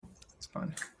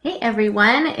Fun. Hey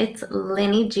everyone, it's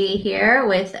Lenny G here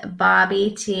with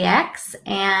Bobby TX,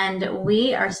 and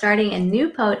we are starting a new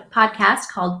podcast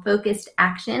called Focused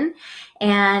Action.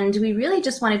 And we really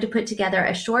just wanted to put together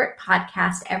a short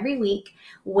podcast every week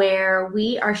where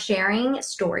we are sharing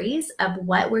stories of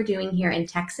what we're doing here in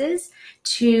Texas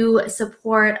to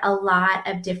support a lot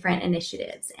of different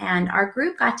initiatives. And our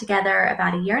group got together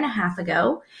about a year and a half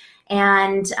ago.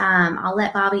 And I'll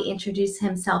let Bobby introduce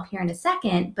himself here in a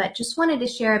second, but just wanted to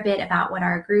share a bit about what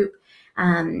our group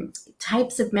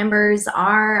types of members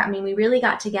are. I mean, we really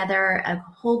got together a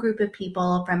whole group of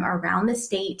people from around the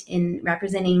state in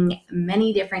representing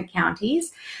many different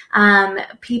counties,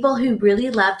 people who really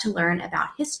love to learn about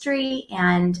history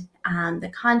and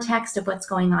the context of what's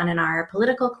going on in our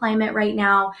political climate right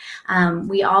now.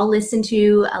 We all listen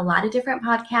to a lot of different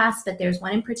podcasts, but there's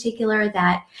one in particular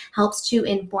that helps to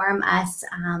inform us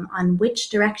on which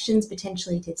directions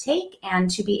potentially to take and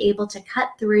to be able to cut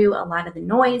through a lot of the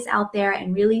noise out there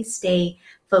and really stay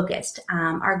focused.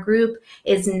 Our group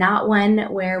is not one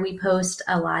where we post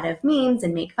a lot of memes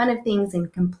and make fun of things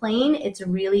and complain. It's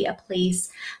really a place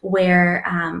where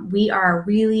we are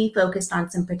really focused on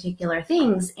some particular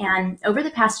things. And over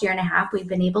the past year and a half, we've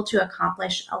been able to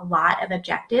accomplish a lot of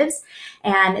objectives.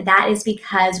 And that is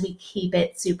because we keep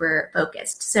it super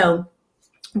focused. So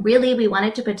really, we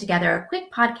wanted to put together a quick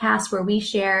podcast where we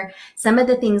share some of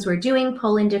the things we're doing,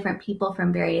 pull in different people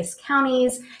from various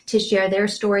counties to share their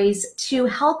stories to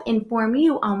help inform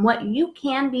you on what you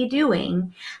can be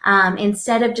doing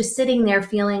instead of just sitting there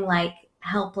feeling like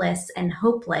helpless and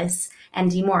hopeless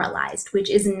and demoralized, which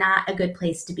is not a good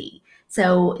place to be.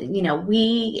 So,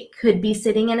 we could be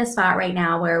sitting in a spot right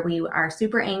now where we are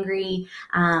super angry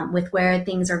with where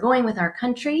things are going with our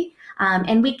country.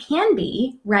 And we can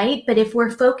be, right? But if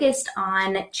we're focused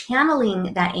on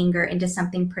channeling that anger into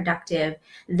something productive,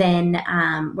 then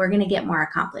we're going to get more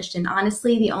accomplished. And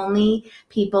honestly, the only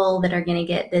people that are going to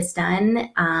get this done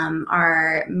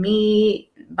are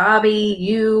me, Bobby,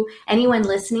 you, anyone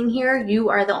listening here. You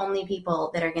are the only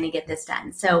people that are going to get this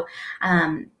done. So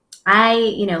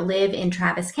I, live in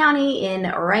Travis County,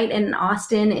 right in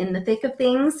Austin, in the thick of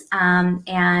things.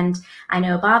 And I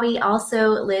know Bobby also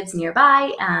lives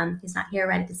nearby. He's not here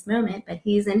right at this moment, but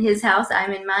he's in his house.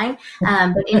 I'm in mine,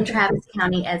 but in Travis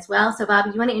County as well. So Bobby,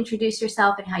 you want to introduce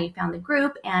yourself and how you found the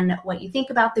group and what you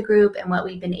think about the group and what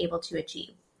we've been able to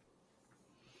achieve?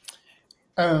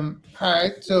 Hi,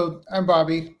 so I'm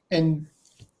Bobby, and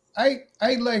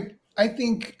I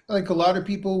think like a lot of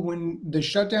people when the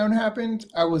shutdown happened,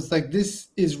 I was like, this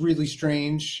is really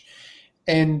strange,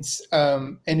 and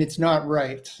it's not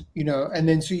right, And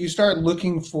then so you start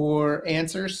looking for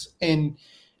answers and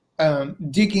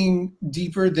digging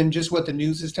deeper than just what the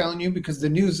news is telling you, because the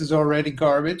news is already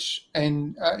garbage.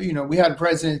 And, we had a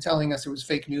president telling us it was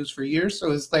fake news for years.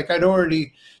 So it's like I'd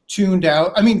already tuned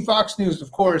out. I mean, Fox News,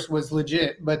 of course, was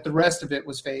legit, but the rest of it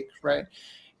was fake, right?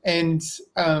 And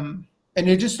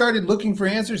it just started looking for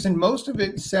answers. And most of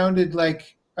it sounded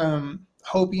like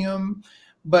hopium,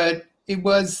 but it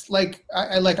was like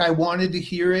I wanted to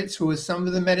hear it. So it was some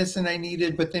of the medicine I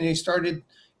needed, but then I started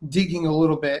digging a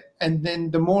little bit. And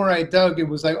then the more I dug, it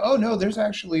was like, oh no, there's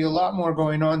actually a lot more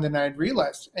going on than I'd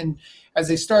realized. And as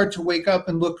I start to wake up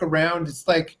and look around, it's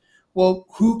like, well,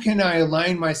 who can I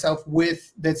align myself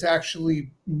with that's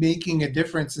actually making a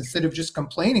difference instead of just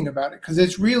complaining about it? Because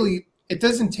it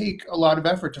doesn't take a lot of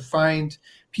effort to find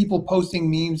people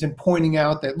posting memes and pointing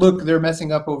out that, look, they're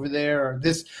messing up over there, or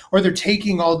this, or they're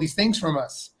taking all these things from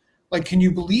us. Like, can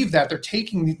you believe that they're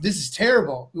taking, this is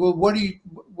terrible. Well, what are you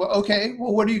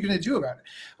going to do about it?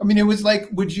 I mean, it was like,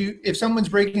 if someone's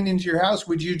breaking into your house,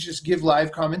 would you just give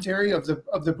live commentary of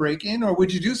the break-in, or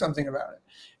would you do something about it?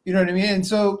 You know what I mean? And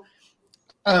so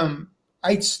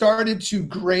I started to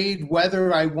grade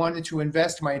whether I wanted to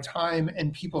invest my time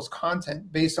and people's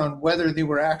content based on whether they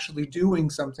were actually doing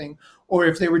something, or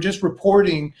if they were just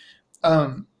reporting,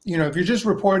 if you're just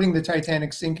reporting the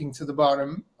Titanic sinking to the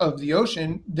bottom of the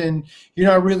ocean, then you're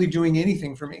not really doing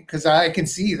anything for me, because I can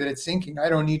see that it's sinking. I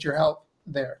don't need your help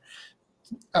there.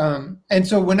 And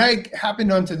so when I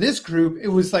happened onto this group, it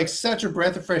was like such a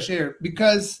breath of fresh air,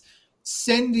 because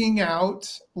sending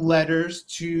out letters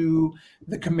to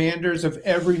the commanders of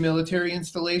every military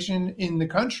installation in the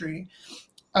country,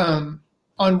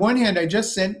 on one hand, I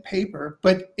just sent paper,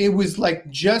 but it was like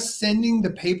just sending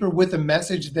the paper with a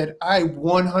message that I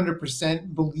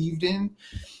 100% believed in.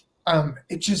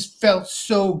 It just felt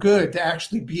so good to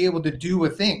actually be able to do a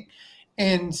thing.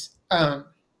 And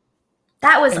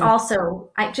That was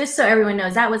also, just so everyone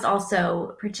knows, that was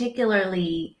also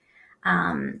particularly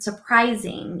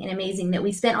surprising and amazing that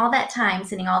we spent all that time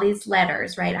sending all these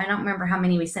letters, right? I don't remember how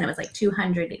many we sent. It was like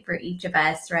 200 for each of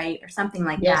us, right? Or something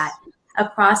like that, Yes.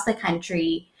 across the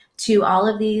country to all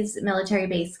of these military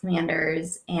base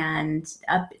commanders and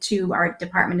up to our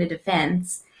Department of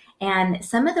Defense. And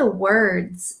some of the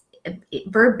words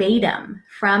verbatim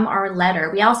from our letter,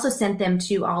 we also sent them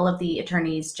to all of the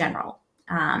attorneys general.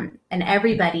 And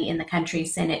everybody in the country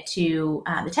sent it to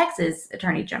the Texas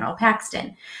Attorney General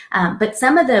Paxton. But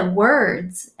some of the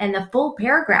words and the full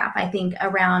paragraph, I think,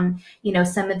 around,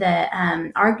 some of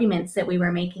the arguments that we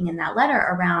were making in that letter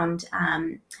around,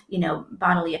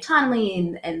 bodily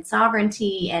autonomy and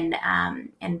sovereignty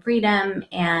and freedom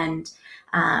and,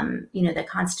 the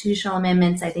constitutional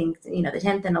amendments, I think, the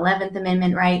 10th and 11th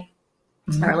Amendment, right?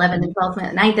 Mm-hmm. Or 11th and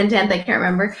 12th, 9th and 10th, I can't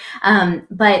remember.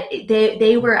 But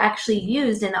they were actually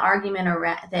used in the argument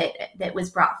that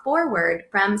was brought forward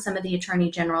from some of the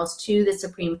attorney generals to the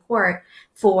Supreme Court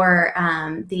for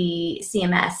the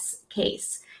CMS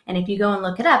case. And if you go and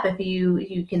look it up, if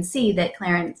you can see that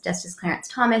Justice Clarence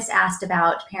Thomas asked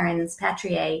about parens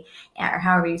patriae, or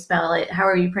however you spell it,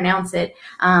 however you pronounce it,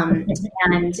 and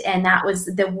that was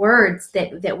the words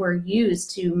that were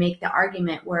used to make the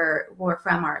argument were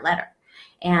from our letter.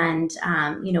 And,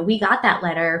 we got that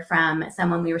letter from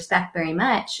someone we respect very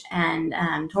much, and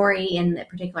Tori, in the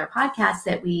particular podcast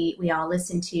that we all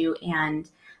listened to, and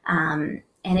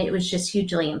it was just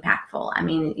hugely impactful. I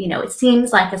mean, it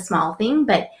seems like a small thing,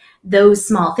 but those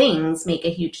small things make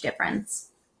a huge difference.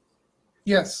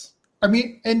 Yes. I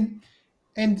mean,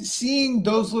 and seeing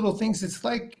those little things,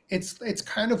 it's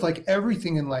kind of like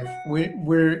everything in life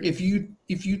where if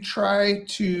you try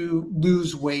to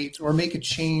lose weight or make a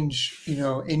change,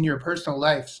 in your personal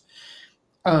life,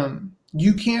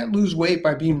 you can't lose weight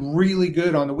by being really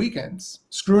good on the weekends,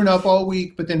 screwing up all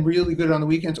week, but then really good on the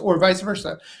weekends, or vice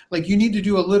versa. Like you need to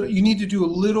do a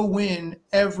little win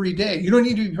every day. You don't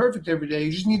need to be perfect every day.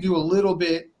 You just need to do a little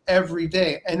bit every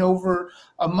day. And over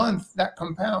a month that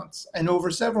compounds, and over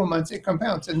several months it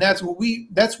compounds. And that's what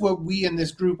we in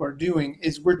this group are doing,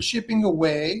 is we're chipping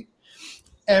away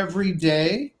every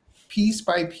day, piece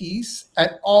by piece,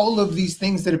 at all of these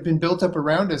things that have been built up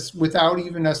around us without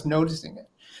even us noticing it.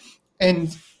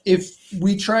 And if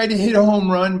we try to hit a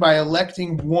home run by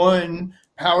electing one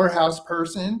powerhouse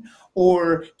person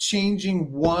or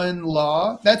changing one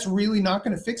law, that's really not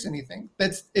going to fix anything.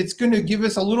 It's going to give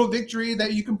us a little victory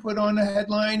that you can put on a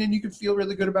headline and you can feel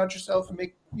really good about yourself and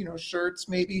make, shirts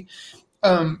maybe.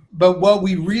 But what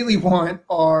we really want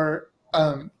are,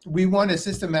 we want to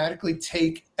systematically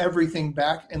take everything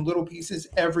back in little pieces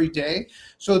every day,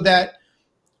 so that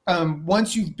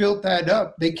once you've built that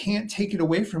up, they can't take it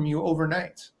away from you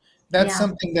overnight. That's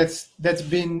something that's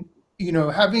been,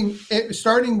 having it,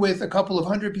 starting with a couple of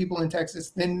hundred people in Texas,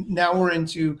 then now we're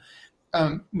into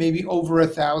maybe over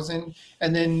 1,000.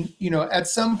 And then, at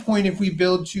some point, if we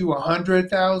build to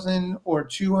 100,000 or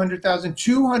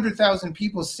 200,000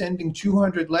 people sending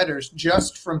 200 letters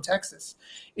just from Texas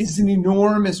is an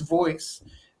enormous voice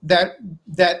that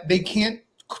they can't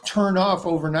turn off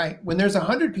overnight. When there's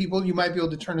 100 people, you might be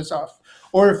able to turn us off.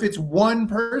 Or if it's one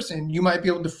person, you might be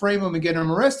able to frame them and get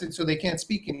them arrested so they can't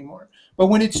speak anymore. But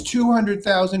when it's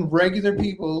 200,000 regular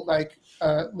people like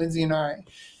Lindsay and I,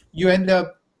 you end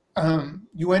up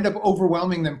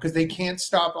overwhelming them because they can't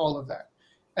stop all of that.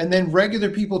 And then regular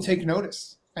people take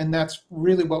notice. And that's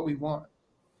really what we want.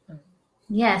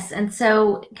 Yes. And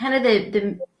so kind of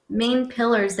the main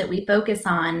pillars that we focus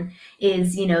on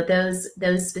is,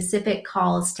 those specific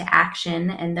calls to action,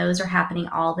 and those are happening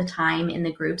all the time in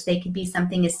the groups. They could be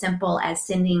something as simple as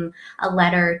sending a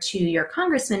letter to your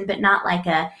congressman, but not like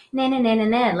a na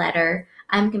letter.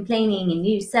 I'm complaining and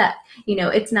you suck.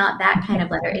 It's not that kind of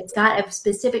letter. It's got a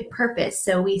specific purpose.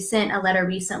 So we sent a letter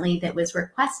recently that was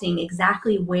requesting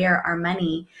exactly where our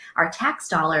money, our tax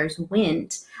dollars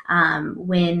went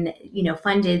when,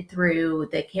 funded through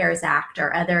the CARES Act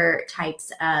or other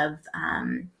types of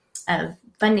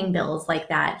funding bills like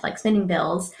that, like spending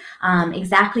bills,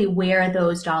 exactly where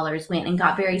those dollars went, and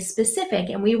got very specific.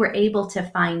 And we were able to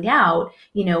find out,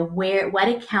 what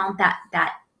account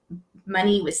that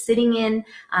money was sitting in.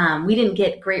 We didn't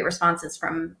get great responses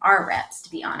from our reps,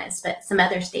 to be honest, but some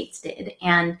other states did.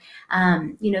 And,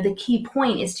 the key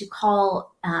point is to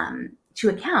call to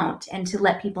account and to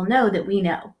let people know that we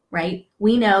know, right?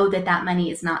 We know that money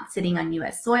is not sitting on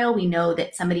U.S. soil. We know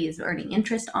that somebody is earning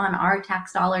interest on our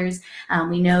tax dollars.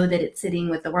 We know that it's sitting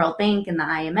with the World Bank and the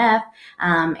IMF,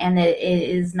 and that it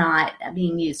is not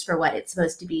being used for what it's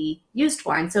supposed to be used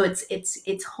for. And so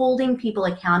it's holding people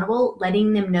accountable,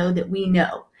 letting them know that we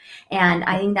know. And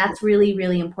I think that's really,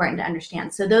 really important to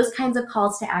understand. So those kinds of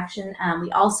calls to action.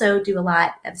 We also do a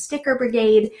lot of sticker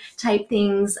brigade type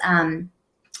things.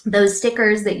 Those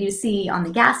stickers that you see on the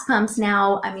gas pumps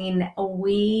now, I mean,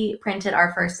 we printed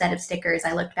our first set of stickers.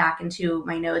 I looked back into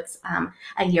my notes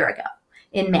a year ago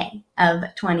in May of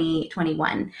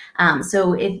 2021.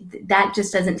 So that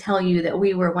just doesn't tell you that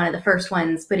we were one of the first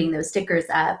ones putting those stickers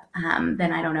up.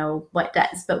 Then I don't know what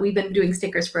does, but we've been doing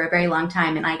stickers for a very long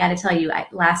time. And I got to tell you,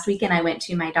 last weekend I went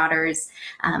to my daughter's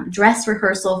dress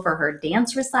rehearsal for her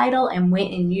dance recital and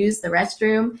went and used the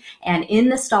restroom. And in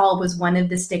the stall was one of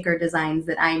the sticker designs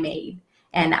that I made,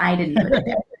 and I didn't put it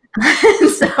there.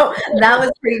 So that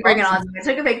was pretty freaking awesome. I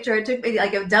took a picture. It took me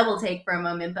like a double take for a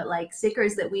moment, but like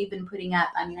stickers that we've been putting up.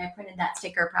 I mean, I printed that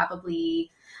sticker probably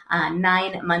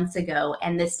 9 months ago,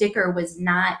 and the sticker was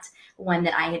not one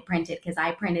that I had printed because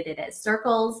I printed it as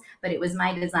circles, but it was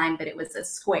my design, but it was a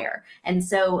square. And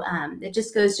so it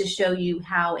just goes to show you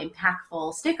how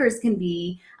impactful stickers can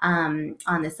be on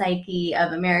the psyche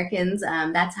of Americans.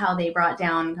 That's how they brought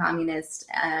down communist,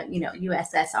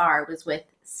 USSR was with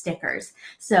stickers.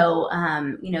 So,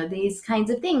 these kinds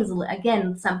of things,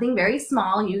 again, something very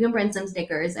small, you can print some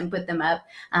stickers and put them up,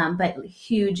 but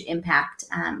huge impact,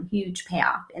 huge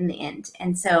payoff in the end.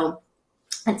 And so,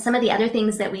 and some of the other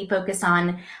things that we focus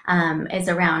on is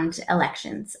around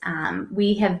elections.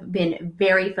 We have been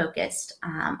very focused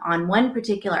on one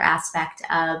particular aspect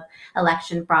of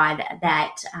election fraud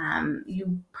that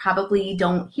you probably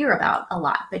don't hear about a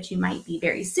lot, but you might be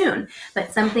very soon.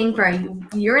 But something for a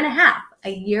year and a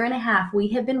half, we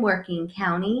have been working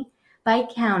county by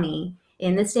county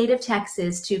in the state of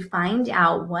Texas to find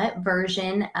out what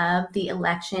version of the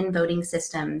election voting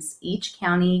systems each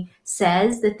county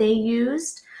says that they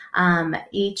used,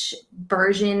 each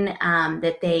version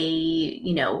that they,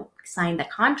 signed the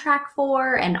contract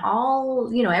for, and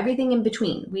all, everything in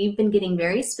between. We've been getting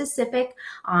very specific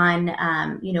on,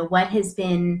 what has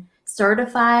been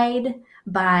certified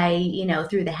by,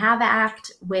 through the HAVA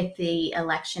Act with the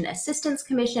Election Assistance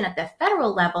Commission at the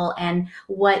federal level, and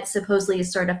what supposedly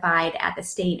is certified at the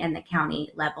state and the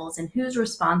county levels, and who's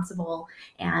responsible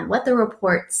and what the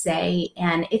reports say.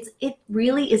 And it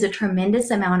really is a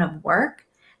tremendous amount of work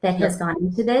that has gone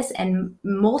into this, and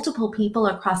multiple people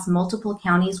across multiple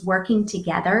counties working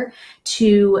together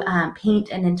to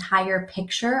paint an entire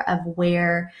picture of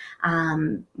where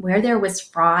there was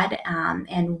fraud,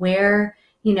 and where,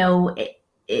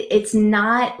 it's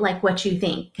not like what you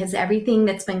think, because everything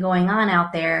that's been going on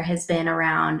out there has been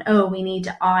around, oh, we need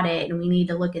to audit and we need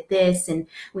to look at this and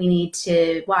we need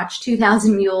to watch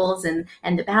 2,000 Mules and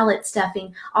the ballot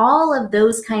stuffing. All of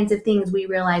those kinds of things we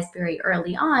realized very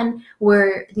early on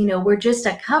were just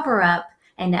a cover up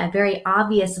and a very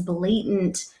obvious,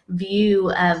 blatant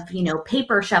view of,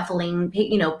 paper shuffling,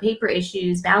 paper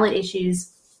issues, ballot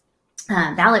issues,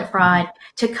 ballot fraud,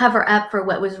 to cover up for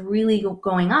what was really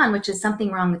going on, which is something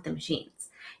wrong with the machines.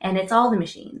 And it's all the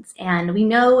machines. And we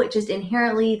know just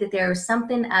inherently that there's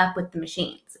something up with the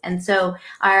machines. And so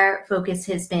our focus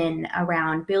has been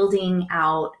around building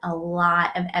out a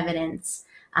lot of evidence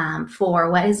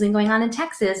for what has been going on in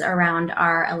Texas around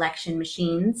our election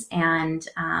machines. And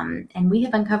we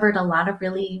have uncovered a lot of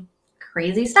really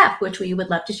crazy stuff, which we would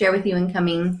love to share with you in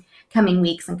coming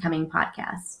weeks and coming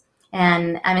podcasts.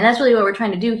 And I mean, that's really what we're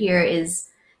trying to do here is,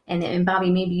 and Bobby,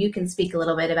 maybe you can speak a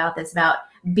little bit about this, about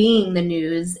being the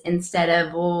news instead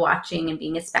of watching and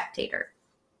being a spectator.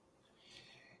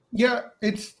 Yeah,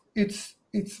 it's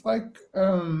like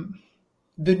the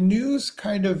news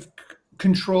kind of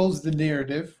controls the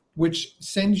narrative, which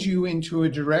sends you into a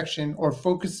direction or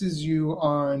focuses you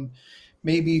on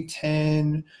maybe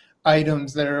 10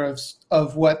 items that are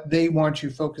of what they want you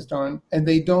focused on, and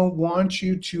they don't want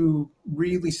you to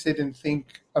really sit and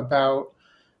think about,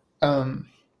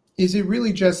 is it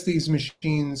really just these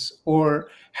machines, or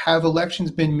have elections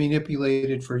been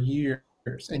manipulated for years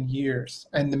and years,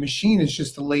 and the machine is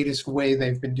just the latest way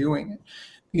they've been doing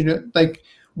it? Like,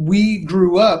 we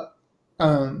grew up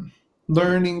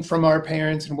learning from our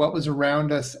parents and what was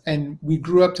around us, and we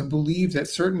grew up to believe that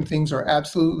certain things are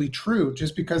absolutely true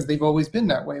just because they've always been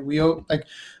that way. We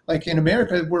like in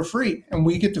America, we're free and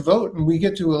we get to vote and we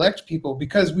get to elect people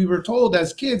because we were told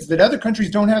as kids that other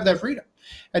countries don't have that freedom.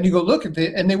 And you go look at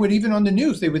it, and they would, even on the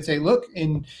news, they would say, look,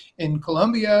 in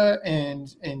Colombia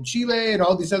and Chile and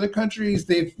all these other countries,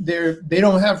 they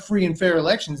don't have free and fair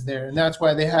elections there, and that's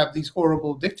why they have these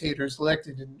horrible dictators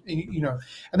elected, and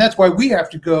that's why we have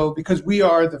to go, because we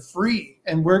are the free,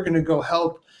 and we're going to go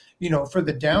help for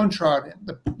the downtrodden,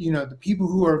 the people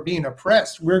who are being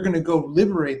oppressed. We're going to go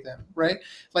liberate them, right?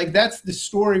 Like that's the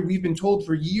story we've been told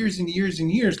for years and years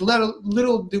and years.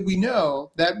 Little did we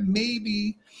know that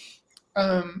maybe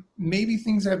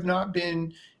things have not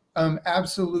been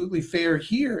absolutely fair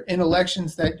here in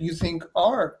elections that you think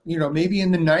are, maybe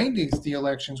in the 90s, the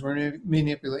elections were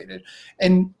manipulated.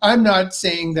 And I'm not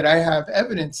saying that I have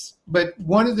evidence, but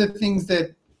one of the things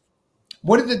that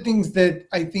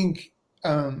I think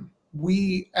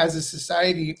we as a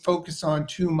society focus on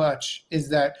too much is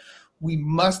that we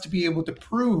must be able to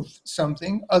prove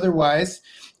something. Otherwise,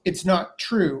 it's not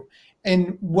true.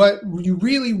 And what you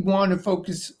really want to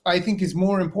focus, I think, is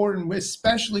more important,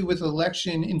 especially with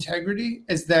election integrity,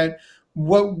 is that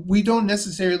what we don't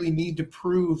necessarily need to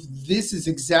prove this is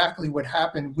exactly what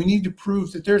happened. We need to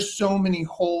prove that there's so many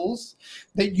holes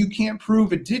that you can't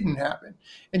prove it didn't happen.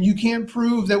 And you can't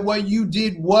prove that what you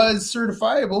did was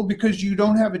certifiable because you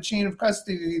don't have a chain of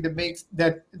custody that makes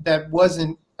that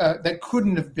wasn't that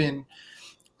couldn't have been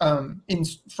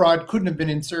fraud couldn't have been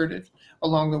inserted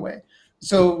along the way.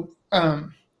 So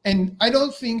and I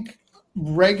don't think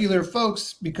regular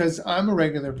folks, because I'm a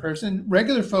regular person,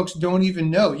 regular folks don't even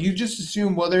know. You just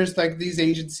assume, well, there's like these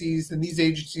agencies, and these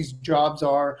agencies' jobs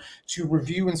are to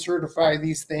review and certify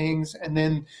these things. And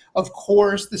then, of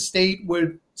course, the state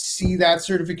would see that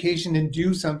certification and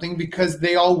do something because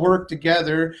they all work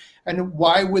together. And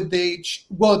why would they?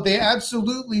 Well, they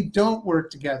absolutely don't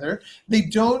work together. They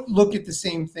don't look at the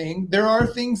same thing. There are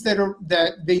things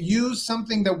that they use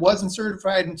something that wasn't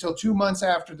certified until 2 months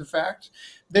after the fact.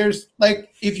 There's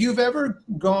like, if you've ever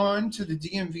gone to the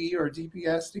DMV or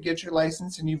DPS to get your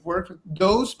license and you've worked with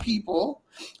those people,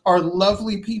 are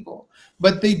lovely people,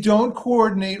 but they don't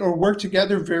coordinate or work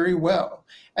together very well.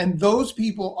 And those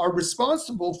people are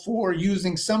responsible for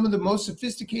using some of the most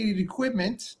sophisticated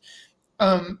equipment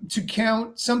to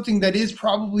count something that is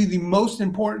probably the most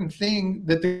important thing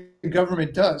that the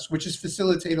government does, which is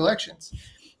facilitate elections.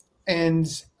 And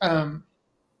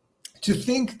to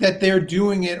think that they're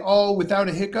doing it all without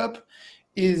a hiccup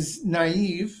is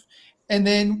naive. And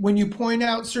then when you point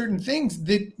out certain things,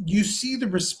 that you see the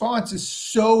response is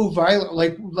so violent,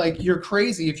 like you're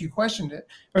crazy if you questioned it.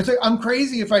 Or it's like, I'm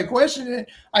crazy if I question it.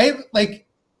 I have like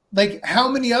how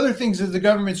many other things does the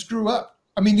government screw up?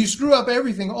 I mean, you screw up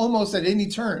everything almost at any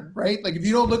turn, right? Like if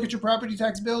you don't look at your property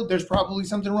tax bill, there's probably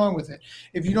something wrong with it.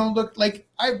 If you don't look,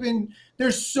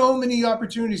 there's so many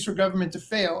opportunities for government to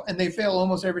fail, and they fail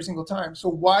almost every single time. So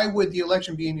why would the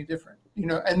election be any different?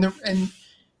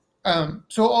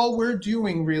 So all we're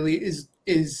doing really is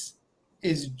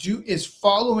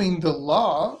following the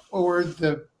law or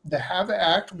the HAVA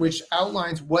Act, which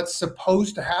outlines what's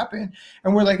supposed to happen.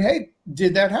 And we're like, hey,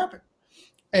 did that happen?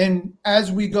 And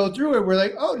as we go through it, we're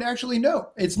like, oh, actually, no,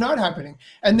 it's not happening.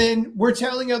 And then we're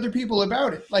telling other people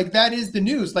about it. Like, that is the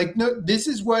news. Like, no, this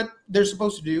is what they're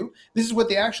supposed to do. This is what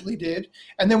they actually did.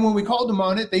 And then when we called them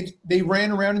on it, they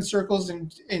ran around in circles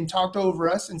and talked over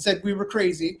us and said we were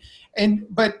crazy.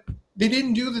 But they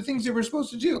didn't do the things they were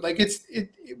supposed to do. Like,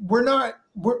 we're not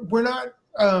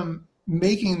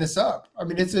making this up. I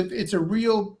mean,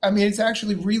 it's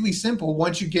actually really simple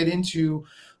once you get into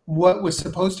what was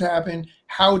supposed to happen,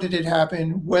 how did it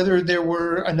happen, whether there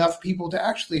were enough people to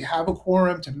actually have a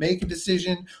quorum to make a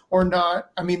decision or not.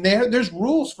 I mean, there's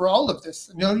rules for all of this.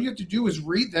 And all you have to do is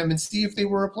read them and see if they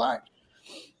were applied.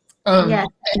 Yes,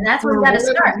 and that's where we got to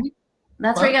start.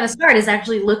 That's where you got to start, is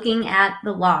actually looking at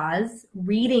the laws,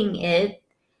 reading it,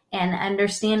 and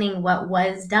understanding what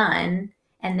was done,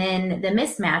 and then the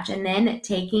mismatch, and then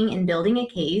taking and building a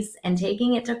case and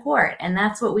taking it to court. And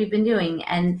that's what we've been doing.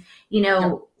 And,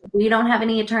 we don't have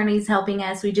any attorneys helping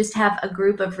us. We just have a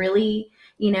group of really,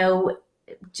 I don't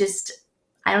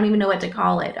even know what to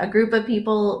call it, a group of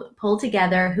people pulled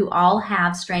together who all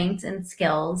have strengths and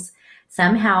skills.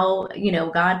 Somehow,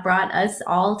 God brought us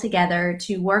all together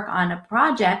to work on a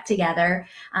project together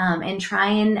and try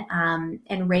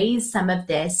and raise some of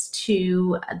this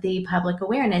to the public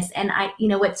awareness. And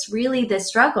what's really the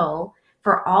struggle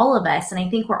for all of us, and I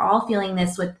think we're all feeling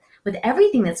this with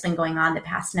everything that's been going on the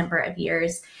past number of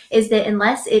years, is that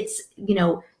unless it's,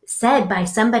 said by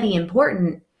somebody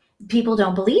important, people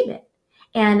don't believe it.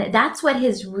 And that's what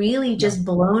has really just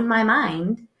blown my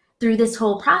mind through this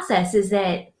whole process, is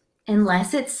that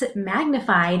unless it's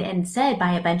magnified and said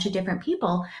by a bunch of different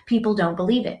people, people don't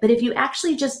believe it. But if you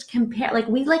actually just compare, if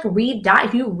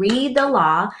you read the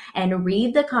law and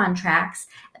read the contracts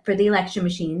for the election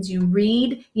machines, you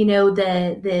read,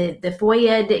 the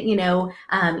FOIA,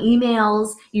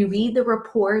 emails, you read the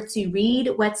reports, you read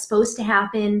what's supposed to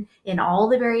happen in all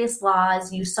the various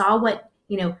laws. You saw what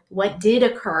did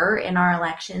occur in our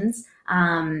elections.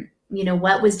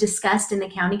 what was discussed in the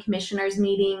county commissioners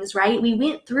meetings, right? We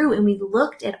went through and we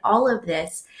looked at all of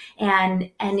this, and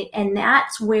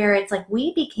that's where it's like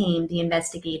we became the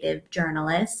investigative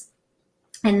journalists.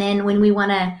 And then when we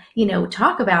want to,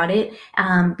 talk about it,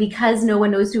 because no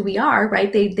one knows who we are,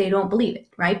 right? They don't believe it,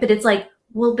 right? But it's like,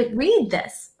 well, but read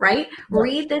this, right? Yeah.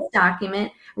 Read this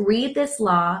document, read this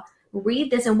law, read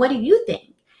this, and what do you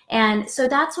think? And so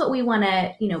that's what we want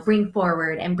to, bring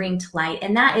forward and bring to light.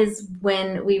 And that is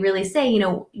when we really say,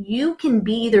 you can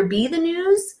either be the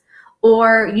news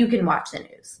or you can watch the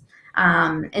news.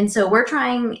 And so we're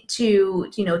trying to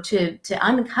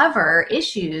uncover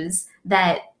issues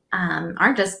that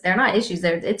they're not issues,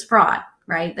 it's fraud,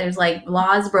 right? There's like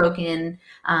laws broken,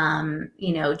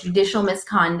 judicial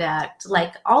misconduct,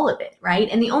 like all of it, right?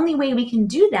 And the only way we can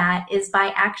do that is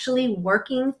by actually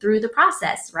working through the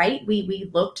process, right? We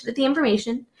looked at the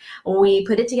information, we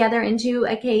put it together into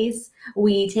a case,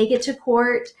 we take it to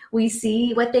court, we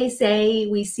see what they say,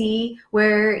 we see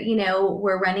where,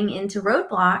 we're running into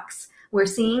roadblocks. We're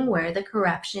seeing where the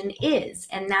corruption is.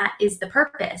 And that is the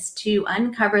purpose, to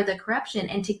uncover the corruption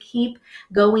and to keep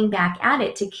going back at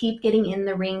it, to keep getting in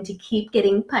the ring, to keep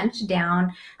getting punched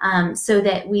down, so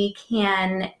that we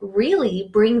can really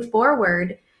bring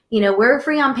forward, we're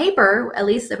free on paper, at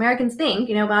least Americans think,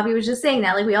 Bobby was just saying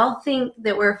that, like we all think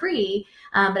that we're free.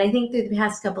 But I think through the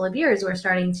past couple of years, we're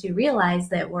starting to realize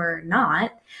that we're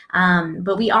not,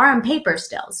 but we are on paper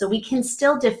still. So we can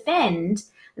still defend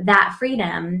that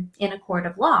freedom in a court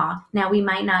of law. Now, we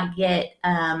might not get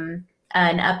an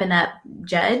up and up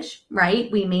judge,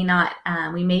 right? We may not,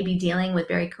 we may be dealing with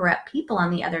very corrupt people on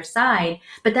the other side,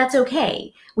 but that's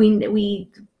okay. We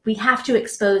have to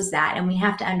expose that, and we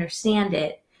have to understand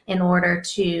it in order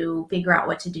to figure out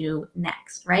what to do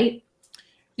next, right?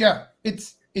 Yeah,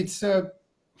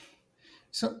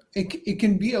 so it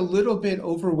can be a little bit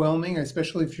overwhelming,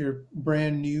 especially if you're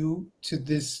brand new to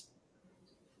this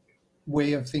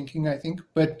way of thinking, I think.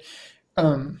 But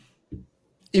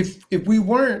if we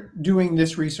weren't doing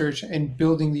this research and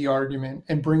building the argument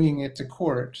and bringing it to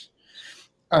court,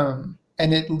 and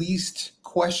at least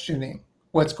questioning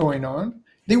what's going on,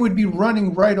 they would be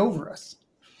running right over us.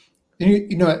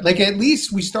 Like at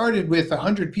least we started with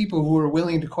 100 people who are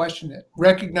willing to question it,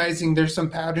 recognizing there's some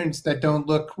patterns that don't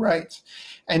look right,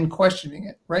 and questioning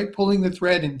it, right? Pulling the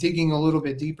thread and digging a little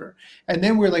bit deeper. And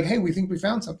then we're like, hey, we think we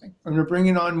found something. And we're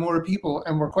bringing on more people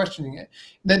and we're questioning it.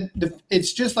 Then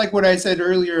it's just like what I said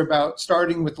earlier about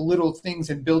starting with little things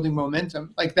and building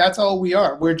momentum. Like that's all we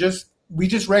are. We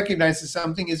just recognize that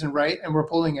something isn't right and we're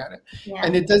pulling at it. Yeah.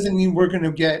 And it doesn't mean we're going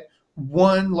to get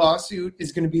one lawsuit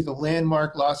is going to be the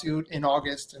landmark lawsuit in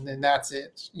August, and then that's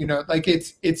it. Like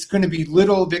it's going to be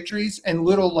little victories and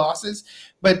little losses.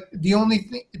 But the only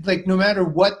thing, like no matter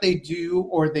what they do,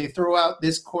 or they throw out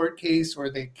this court case, or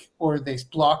they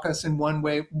block us in one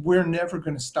way, we're never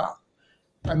going to stop.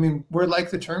 I mean, we're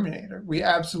like the Terminator. We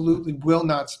absolutely will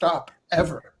not stop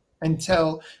ever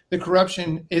until the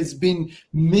corruption has been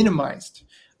minimized.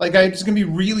 Like it's going to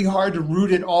be really hard to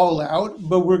root it all out,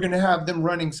 but we're going to have them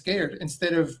running scared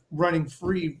instead of running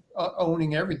free,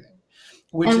 owning everything.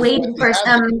 And waiting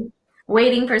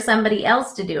for somebody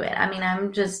else to do it. I mean,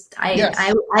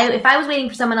 if I was waiting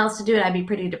for someone else to do it, I'd be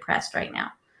pretty depressed right now.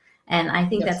 And I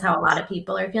think that's how a lot of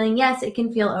people are feeling. Yes, it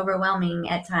can feel overwhelming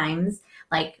at times,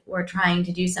 like we're trying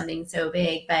to do something so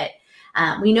big, but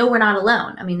we know we're not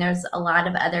alone. I mean, there's a lot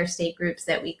of other state groups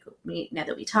that we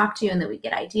talk to and that we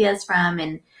get ideas from,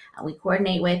 and we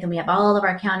coordinate with, and we have all of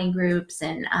our county groups,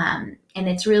 and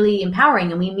it's really empowering.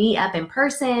 And we meet up in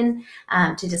person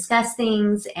to discuss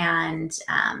things, and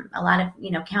a lot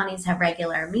of counties have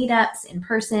regular meetups in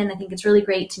person. I think it's really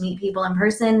great to meet people in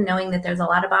person, knowing that there's a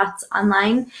lot of bots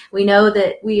online. We know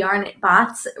that we aren't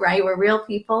bots, right? We're real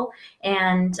people,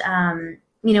 and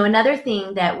another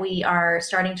thing that we are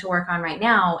starting to work on right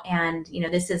now, and,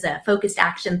 this is a focused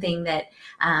action thing that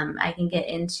I can get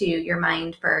into your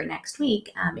mind for next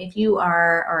week. If you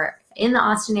are in the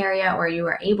Austin area, or you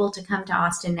are able to come to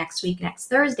Austin next week, next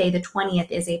Thursday, the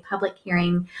 20th, is a public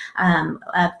hearing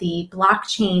of the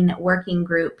blockchain working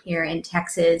group here in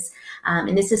Texas.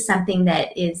 And this is something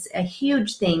that is a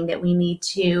huge thing that we need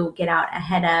to get out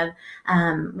ahead of.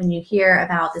 When you hear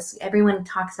about this, everyone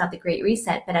talks about the Great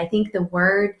Reset, but I think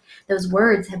those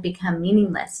words have become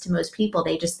meaningless to most people.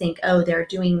 They just think, oh, they're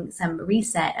doing some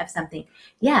reset of something.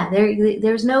 Yeah,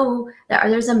 there's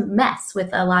a mess with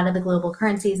a lot of the global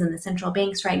currencies and the central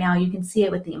banks right now. You can see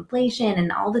it with the inflation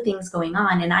and all the things going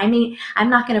on. And I mean, I'm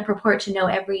not going to purport to know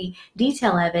every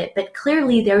detail of it, but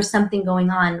clearly there's something going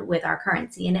on with our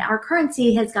currency. And our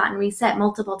currency has gotten reset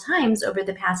multiple times over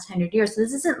the past 100 years. So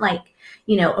this isn't like,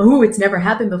 oh, it's never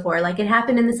happened before. Like it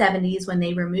happened in the 70s when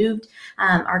they removed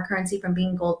our currency from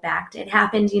being gold backed. It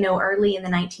happened, early in the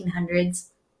 1900s.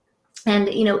 And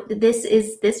this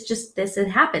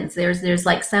happens. There's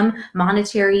like some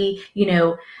monetary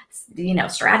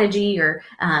strategy or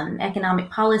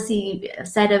economic policy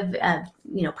set of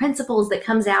principles that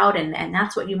comes out, and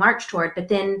that's what you march toward. But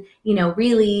then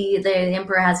really the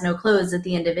emperor has no clothes at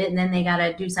the end of it, and then they got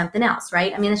to do something else,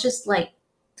 right? I mean, it's just like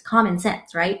common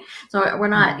sense, right? So we're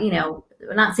not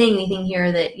we're not saying anything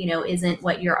here that isn't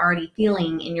what you're already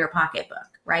feeling in your pocketbook.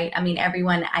 Right. I mean,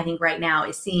 everyone, I think right now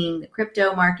is seeing the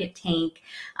crypto market tank.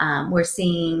 We're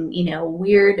seeing,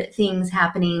 weird things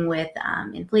happening with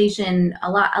inflation,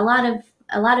 a lot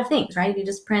of things, right? If you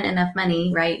just print enough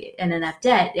money, right, and enough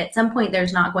debt, at some point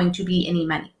there's not going to be any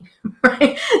money,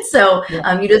 right? So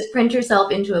you just print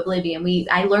yourself into oblivion.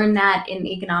 I learned that in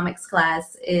economics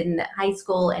class in high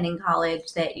school and in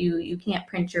college, that you can't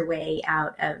print your way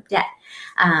out of debt.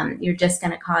 You're just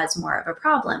going to cause more of a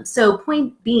problem. So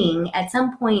point being, at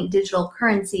some point, digital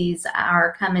currencies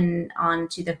are coming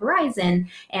onto the horizon.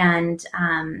 And,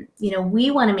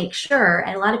 we want to make sure,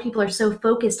 and a lot of people are so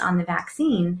focused on the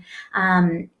vaccine,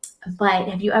 but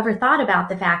have you ever thought about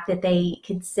the fact that they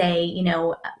could say,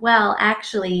 well,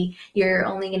 actually, you're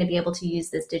only going to be able to use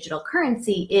this digital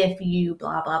currency if you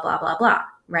blah, blah, blah, blah, blah.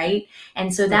 Right.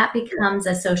 And so that becomes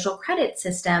a social credit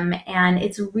system. And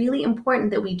it's really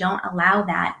important that we don't allow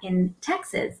that in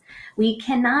Texas. We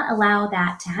cannot allow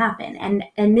that to happen.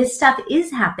 And this stuff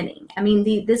is happening. I mean,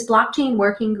 this blockchain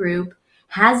working group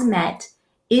has met,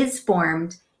 is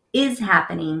formed, is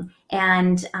happening.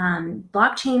 And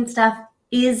blockchain stuff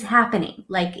is happening.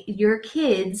 Like your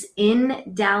kids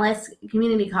in Dallas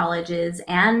community colleges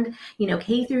and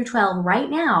K through 12 right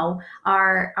now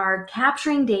are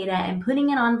capturing data and putting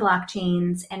it on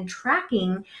blockchains and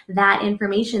tracking that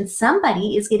information.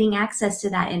 Somebody is getting access to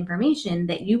that information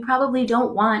that you probably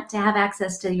don't want to have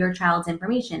access to your child's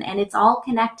information, and it's all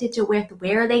connected to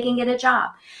where they can get a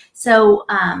job. So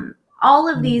all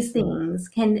of these things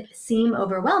can seem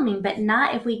overwhelming, but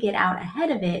not if we get out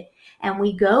ahead of it and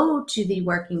we go to the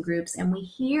working groups and we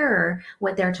hear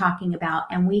what they're talking about,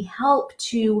 and we help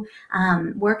to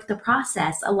work the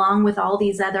process along with all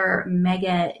these other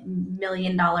mega $1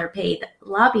 million paid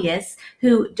lobbyists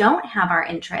who don't have our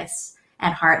interests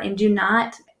at heart and do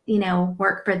not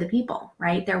work for the people,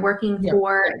 right? They're working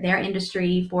for their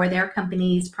industry, for their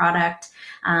company's product,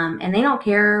 and they don't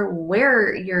care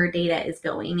where your data is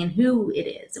going and who it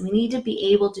is. And we need to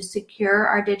be able to secure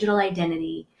our digital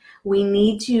identity. We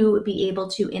need to be able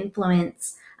to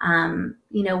influence,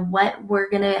 what we're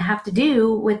going to have to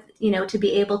do with, to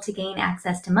be able to gain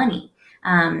access to money.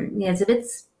 Because if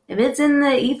it's in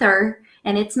the ether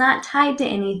and it's not tied to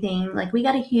anything, like we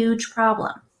got a huge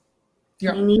problem.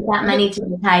 Yeah. We need that money to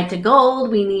be tied to gold.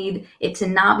 We need it to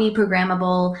not be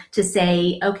programmable to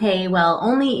say, okay, well,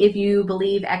 only if you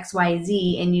believe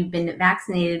XYZ and you've been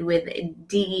vaccinated with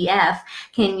DEF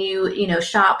can you,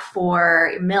 shop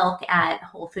for milk at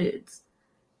Whole Foods.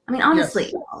 I mean,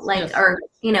 honestly, or,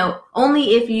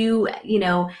 only if you,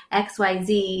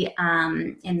 XYZ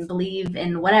and believe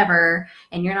in whatever,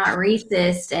 and you're not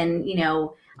racist and,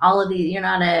 all of these, you're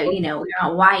not you're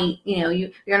not white,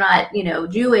 you're not,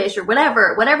 Jewish or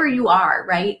whatever you are,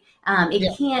 right?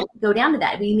 It can't go down to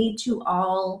that. We need to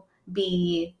all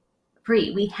be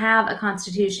free. We have a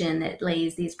constitution that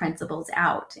lays these principles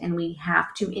out, and we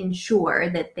have to ensure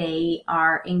that they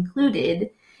are included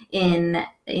in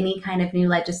any kind of new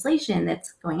legislation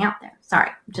that's going out there. Sorry,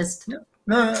 just...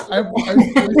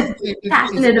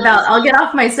 passionate about. I'll get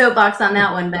off my soapbox on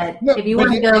that one, but if you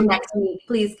want to go next week,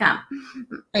 please come.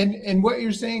 And what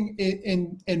you're saying,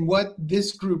 and what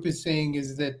this group is saying,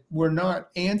 is that we're not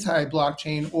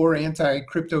anti-blockchain or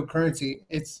anti-cryptocurrency.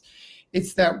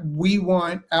 It's that we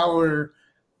want our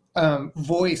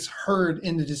voice heard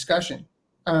in the discussion.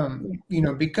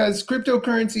 Because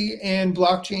cryptocurrency and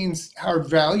blockchains are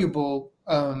valuable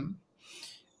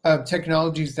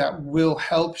technologies that will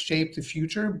help shape the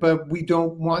future, but we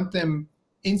don't want them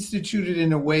instituted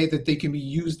in a way that they can be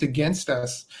used against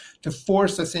us to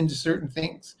force us into certain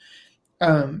things.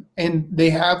 And they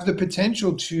have the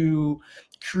potential to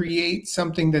create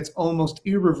something that's almost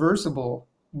irreversible,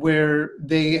 where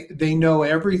they know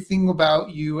everything about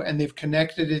you and they've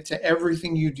connected it to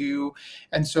everything you do.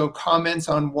 And so comments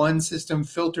on one system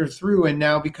filter through, and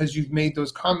now because you've made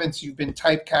those comments, you've been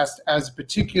typecast as a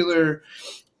particular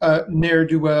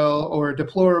ne'er-do-well or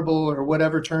deplorable or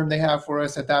whatever term they have for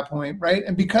us at that point, right?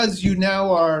 And because you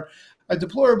now are a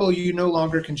deplorable, you no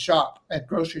longer can shop at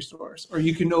grocery stores or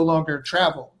you can no longer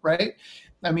travel, right?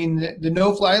 I mean, the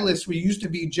no-fly list we used to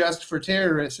be just for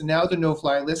terrorists, and now the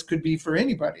no-fly list could be for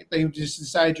anybody. They just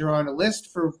decide you're on a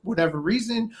list for whatever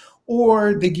reason,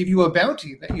 or they give you a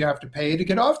bounty that you have to pay to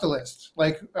get off the list.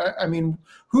 Like, I mean,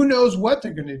 who knows what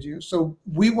they're going to do? So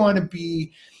we want to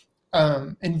be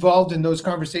involved in those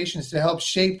conversations to help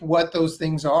shape what those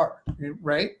things are,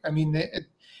 right? I mean,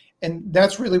 and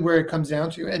that's really where it comes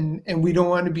down to. And we don't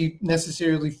want to be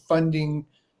necessarily funding.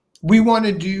 We want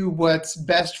to do what's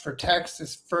best for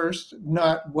Texas first,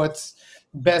 not what's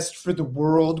best for the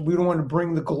world. We don't want to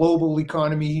bring the global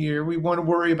economy here. We want to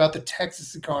worry about the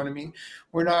Texas economy.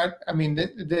 We're not, I mean,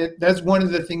 that's one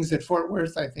of the things that Fort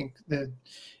Worth, I think, that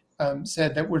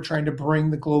said that we're trying to bring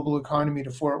the global economy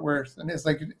to Fort Worth. And it's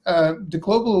like the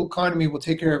global economy will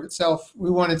take care of itself.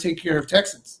 We want to take care of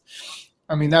Texans.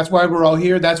 I mean, that's why we're all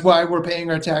here. That's why we're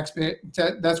paying our tax.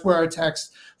 That's where our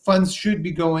tax funds should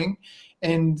be going.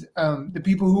 And the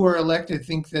people who are elected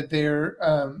think that they're,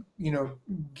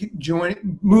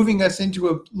 moving us into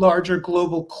a larger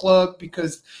global club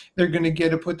because they're going to get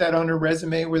to put that on a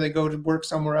resume where they go to work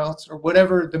somewhere else or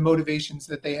whatever the motivations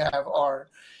that they have are.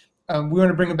 We want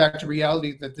to bring it back to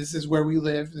reality that this is where we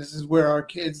live. This is where our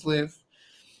kids live.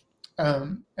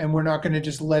 And we're not going to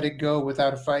just let it go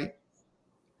without a fight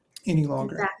any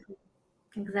longer.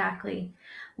 Exactly.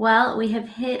 Well, we have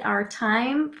hit our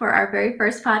time for our very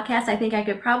first podcast. I think I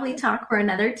could probably talk for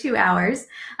another 2 hours.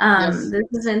 Yes. This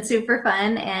has been super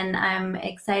fun, and we're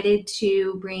excited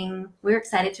to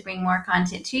bring more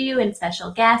content to you and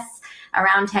special guests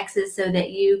around Texas so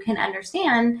that you can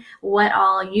understand what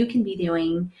all you can be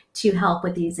doing to help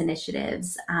with these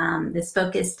initiatives, this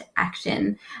focused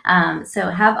action. So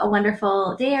have a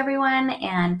wonderful day, everyone,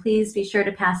 and please be sure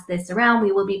to pass this around.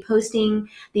 We will be posting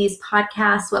these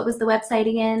podcasts. What was the website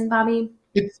again, Bobby?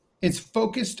 It's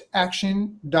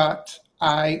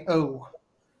FocusedAction.io.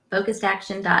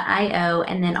 FocusedAction.io,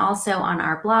 and then also on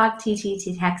our blog,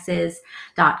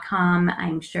 ttttexas.com.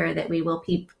 I'm sure that we will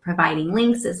be providing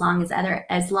links as well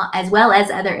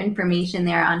as other information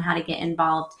there on how to get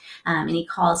involved, any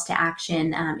calls to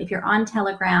action. If you're on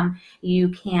Telegram, you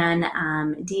can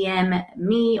DM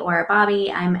me or Bobby.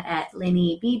 I'm at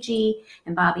Lenny BG,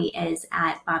 and Bobby is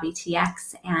at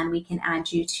BobbyTX, and we can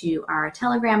add you to our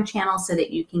Telegram channel so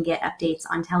that you can get updates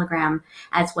on Telegram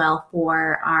as well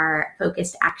for our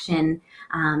focused action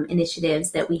initiatives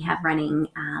that we have running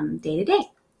day to day.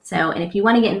 So, and if you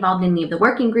want to get involved in any of the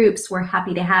working groups, we're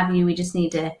happy to have you. We just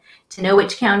need to know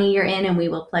which county you're in, and we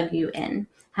will plug you in.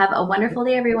 Have a wonderful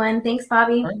day, everyone. Thanks,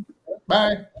 Bobby. All right.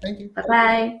 Bye. Thank you.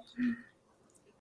 Bye-bye.